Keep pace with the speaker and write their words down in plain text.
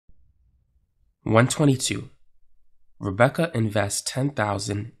122. Rebecca invests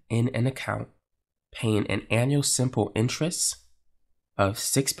 $10,000 in an account paying an annual simple interest of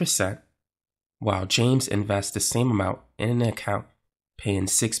 6%, while James invests the same amount in an account paying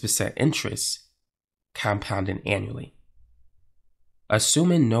 6% interest, compounding annually.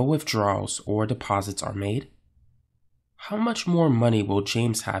 Assuming no withdrawals or deposits are made, how much more money will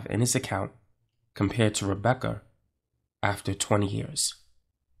James have in his account compared to Rebecca after 20 years?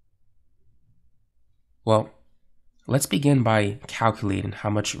 Well, let's begin by calculating how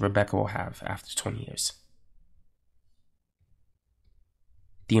much Rebecca will have after 20 years.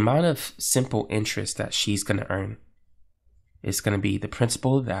 The amount of simple interest that she's going to earn is going to be the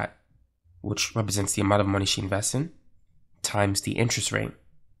principal of that, which represents the amount of money she invests in, times the interest rate,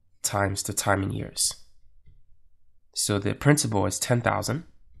 times the time in years. So the principal is $10,000.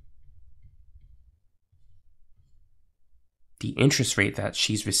 The interest rate that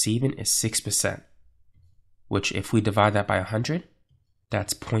she's receiving is 6%, which if we divide that by 100,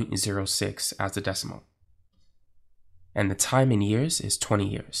 that's 0.06 as a decimal. And the time in years is 20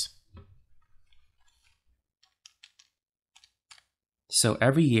 years. So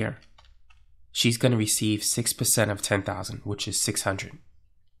every year, she's going to receive 6% of 10,000, which is 600.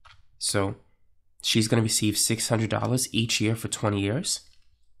 So she's going to receive $600 each year for 20 years.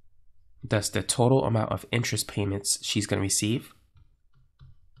 Thus, the total amount of interest payments she's going to receive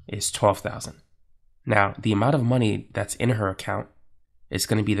is $12,000. Now, the amount of money that's in her account is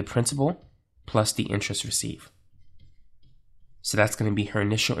going to be the principal plus the interest received. So that's going to be her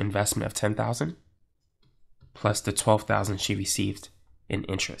initial investment of $10,000 plus the $12,000 she received in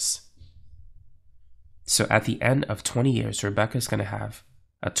interest. So at the end of 20 years, Rebecca is going to have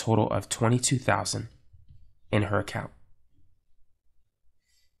a total of $22,000 in her account.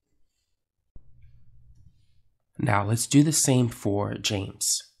 Now let's do the same for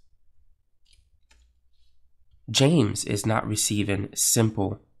James. James is not receiving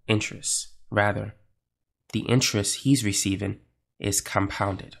simple interest. Rather, the interest he's receiving is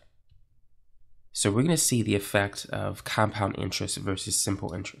compounded. So we're going to see the effect of compound interest versus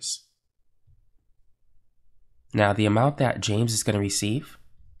simple interest. Now, the amount that James is going to receive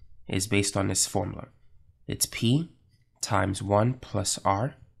is based on this formula. It's P times 1 plus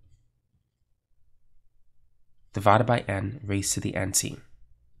R divided by N raised to the NT.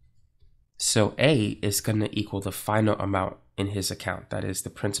 So A is going to equal the final amount in his account, that is the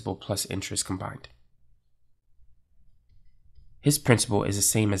principal plus interest combined. His principal is the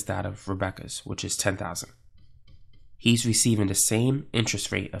same as that of Rebecca's, which is $10,000. He's receiving the same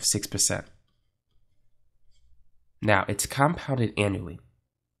interest rate of 6%. Now, it's compounded annually.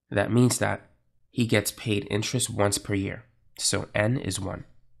 That means that he gets paid interest once per year. So N is 1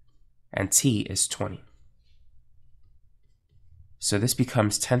 and T is 20. So this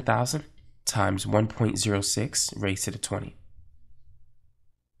becomes 10,000 times 1.06 raised to the 20.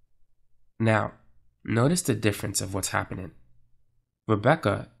 Now, notice the difference of what's happening.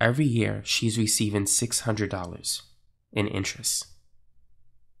 Rebecca, every year, she's receiving $600 in interest.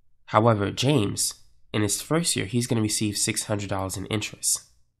 However, James, in his first year, he's going to receive $600 in interest.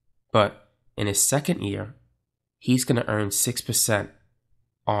 But in his second year, he's going to earn 6%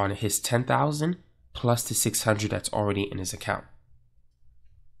 on his $10,000 plus the $600 that's already in his account.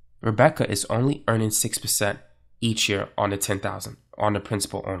 Rebecca is only earning 6% each year on the $10,000, on the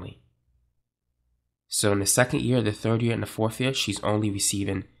principal only. So in the second year, the third year, and the fourth year, she's only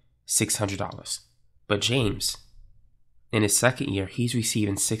receiving $600. But James, in his second year, he's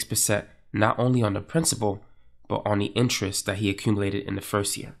receiving 6% not only on the principal, but on the interest that he accumulated in the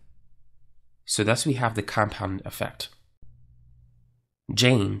first year. So thus we have the compound effect.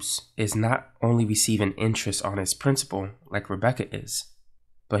 James is not only receiving interest on his principal like Rebecca is,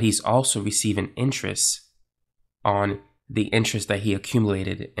 but he's also receiving interest on the interest that he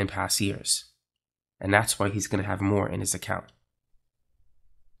accumulated in past years. And that's why he's going to have more in his account.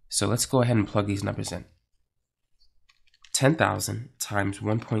 So let's go ahead and plug these numbers in. 10,000 times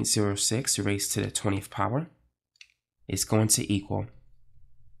 1.06 raised to the 20th power is going to equal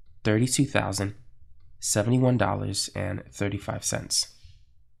 $32,071.35.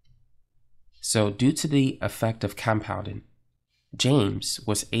 So due to the effect of compounding, James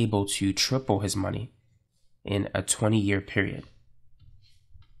was able to triple his money in a 20-year period.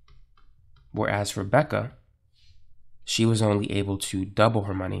 Whereas Rebecca, she was only able to double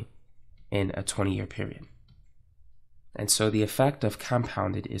her money in a 20-year period. And so the effect of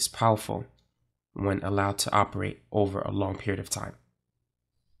compounded is powerful when allowed to operate over a long period of time.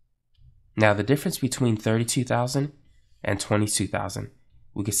 Now, the difference between 32,000 and 22,000,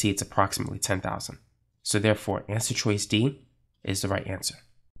 we can see it's approximately 10,000. So therefore, answer choice D is the right answer.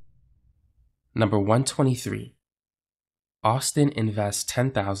 Number 123. Austin invests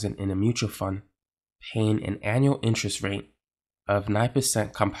 $10,000 in a mutual fund, paying an annual interest rate of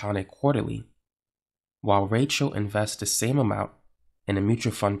 9% compounded quarterly, while Rachel invests the same amount in a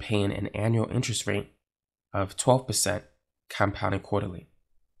mutual fund paying an annual interest rate of 12% compounded quarterly.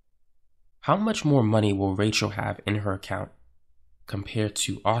 How much more money will Rachel have in her account compared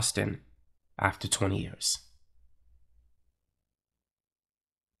to Austin after 20 years?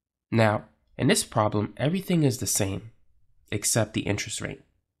 Now, in this problem, everything is the same except the interest rate.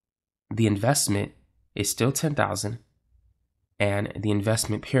 The investment is still $10,000 and the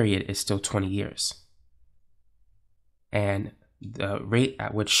investment period is still 20 years. And the rate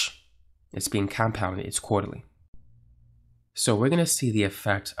at which it's being compounded is quarterly. So we're going to see the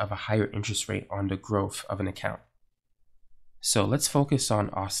effect of a higher interest rate on the growth of an account. So let's focus on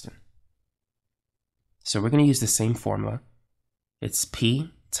Austin. So we're going to use the same formula. It's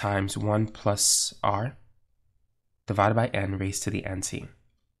P times 1 plus R divided by N raised to the NT.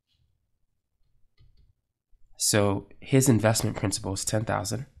 So his investment principal is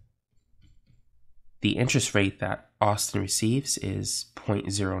 $10,000. The interest rate that Austin receives is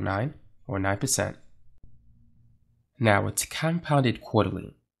 0.09 or 9%. Now it's compounded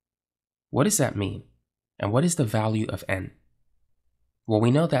quarterly. What does that mean? And what is the value of N? Well,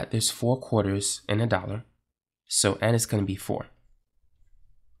 we know that there's 4 quarters in a dollar, so N is going to be 4.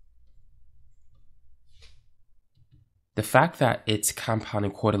 The fact that it's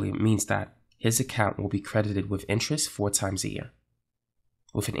compounded quarterly means that his account will be credited with interest 4 times a year,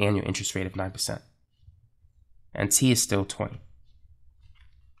 with an annual interest rate of 9%. And T is still 20.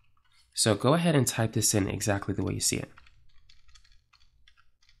 So go ahead and type this in exactly the way you see it.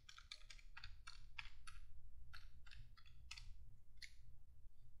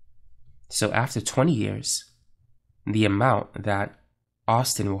 So after 20 years, the amount that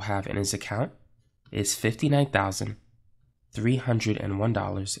Austin will have in his account is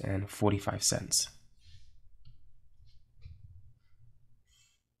 $59,301.45.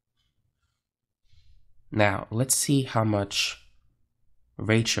 Now, let's see how much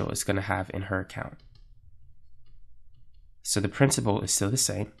Rachel is going to have in her account. So the principal is still the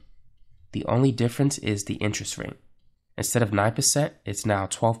same. The only difference is the interest rate. Instead of 9%, it's now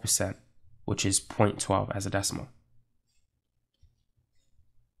 12%, which is 0.12 as a decimal.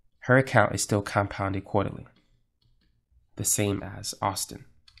 Her account is still compounded quarterly, the same as Austin.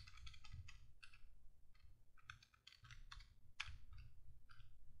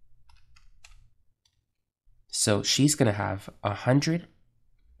 So she's going to have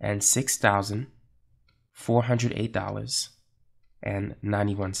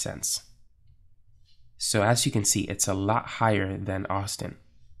 $106,408.91. So as you can see, it's a lot higher than Austin.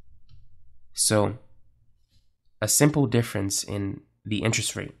 So a simple difference in the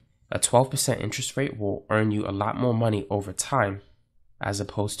interest rate. A 12% interest rate will earn you a lot more money over time as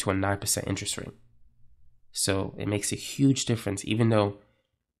opposed to a 9% interest rate. So it makes a huge difference, even though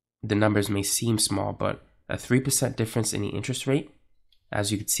the numbers may seem small, but a 3% difference in the interest rate,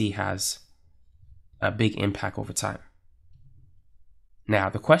 as you can see, has a big impact over time. Now,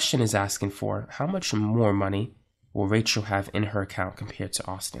 the question is asking for how much more money will Rachel have in her account compared to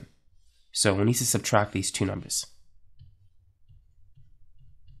Austin. So we need to subtract these two numbers.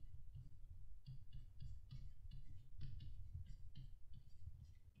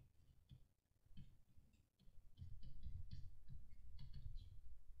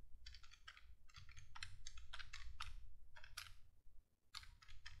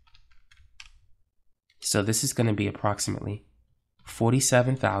 So this is going to be approximately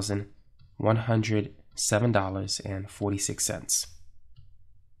 $47,107.46.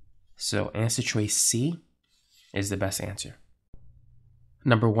 So answer choice C is the best answer.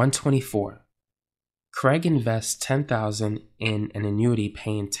 Number 124. Craig invests $10,000 in an annuity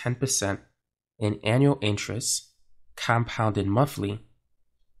paying 10% in annual interest, compounded monthly,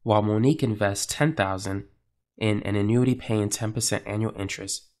 while Monique invests $10,000 in an annuity paying 10% annual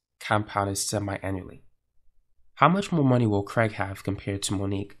interest, compounded semi-annually. How much more money will Craig have compared to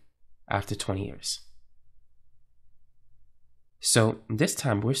Monique after 20 years? So this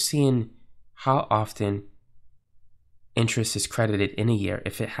time we're seeing how often interest is credited in a year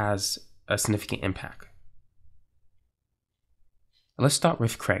if it has a significant impact. Let's start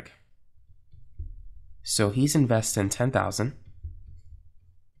with Craig. So he's investing $10,000.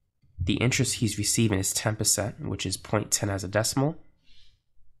 The interest he's receiving is 10%, which is 0.10 as a decimal,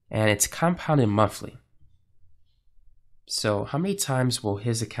 and it's compounded monthly. So how many times will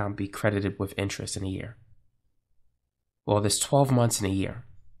his account be credited with interest in a year? Well, there's 12 months in a year,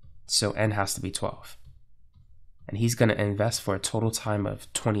 so N has to be 12. And he's going to invest for a total time of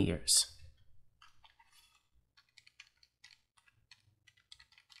 20 years.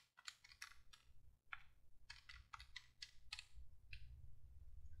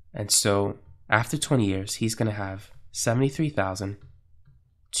 And so after 20 years, he's going to have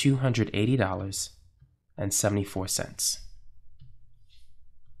 $73,280.74.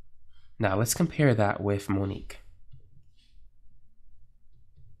 Now let's compare that with Monique.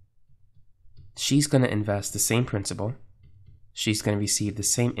 She's going to invest the same principal. She's going to receive the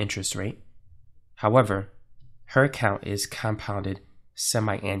same interest rate. However, her account is compounded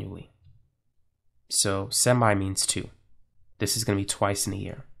semi-annually. So semi means 2. This is going to be twice in a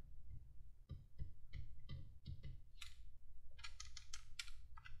year.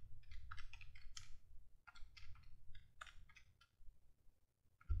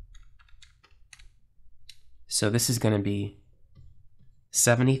 So this is going to be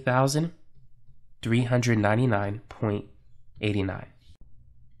 $70,399.89.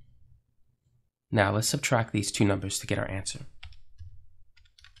 Now let's subtract these two numbers to get our answer.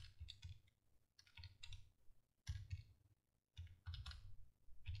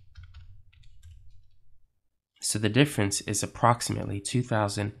 So the difference is approximately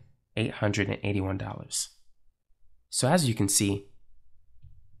 $2,881. So as you can see,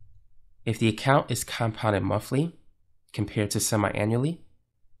 if the account is compounded monthly compared to semi-annually,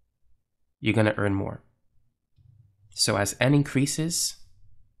 you're going to earn more. So as n increases,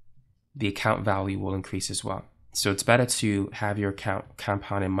 the account value will increase as well. So it's better to have your account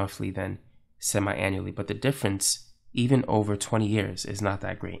compounded monthly than semi-annually, but the difference, even over 20 years, is not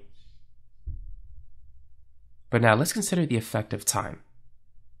that great. But now let's consider the effect of time.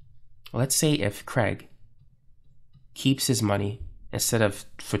 Let's say if Craig keeps his money instead of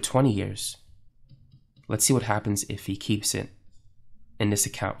for 20 years, let's see what happens if he keeps it in this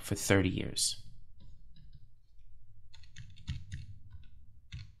account for 30 years.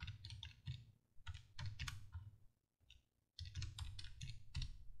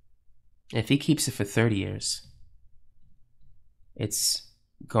 If he keeps it for 30 years, it's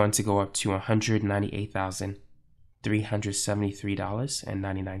going to go up to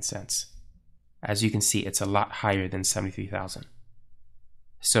 $198,373.99. As you can see, it's a lot higher than $73,000.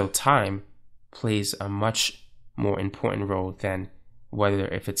 So time plays a much more important role than whether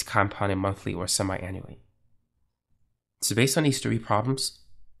if it's compounded monthly or semi-annually. So based on these three problems,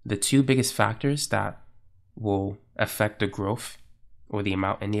 the two biggest factors that will affect the growth or the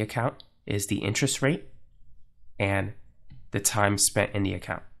amount in the account is the interest rate and the time spent in the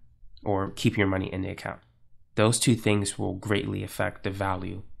account or keeping your money in the account. Those two things will greatly affect the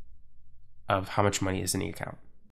value of how much money is in the account.